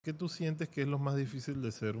¿Qué tú sientes que es lo más difícil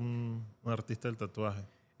de ser un artista del tatuaje?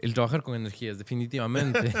 El trabajar con energías,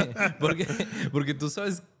 definitivamente. porque, porque tú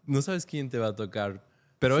sabes, no sabes quién te va a tocar.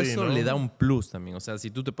 Pero Sí, eso le da ¿no? un plus también. O sea, si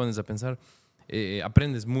tú te pones a pensar,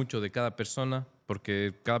 aprendes mucho de cada persona,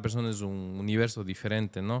 porque cada persona es un universo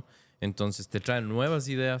diferente, ¿no? Entonces te traen nuevas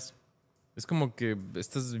ideas. Es como que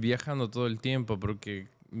estás viajando todo el tiempo, porque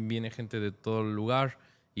viene gente de todo el lugar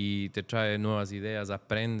y te trae nuevas ideas,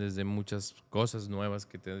 aprendes de muchas cosas nuevas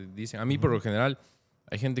que te dicen. A mí, por Ujú. lo general,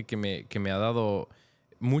 hay gente que me ha dado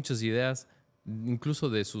muchas ideas, incluso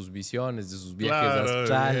de sus visiones, de sus viajes Claro,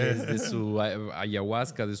 astrales, de su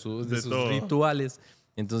ayahuasca, de de sus todo. rituales.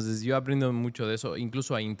 Entonces yo aprendo mucho de eso,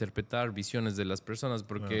 incluso a interpretar visiones de las personas,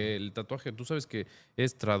 Claro. porque el tatuaje, tú sabes que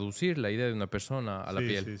es traducir la idea de una persona a la Sí,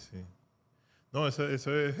 piel. sí, sí. No, eso es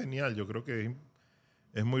genial. Yo creo que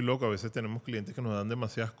es muy loco. A veces tenemos clientes que nos dan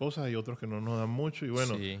demasiadas cosas y otros que no nos dan mucho. Y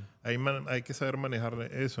bueno, Sí. hay que saber manejar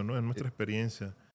eso, ¿no? Es nuestra experiencia.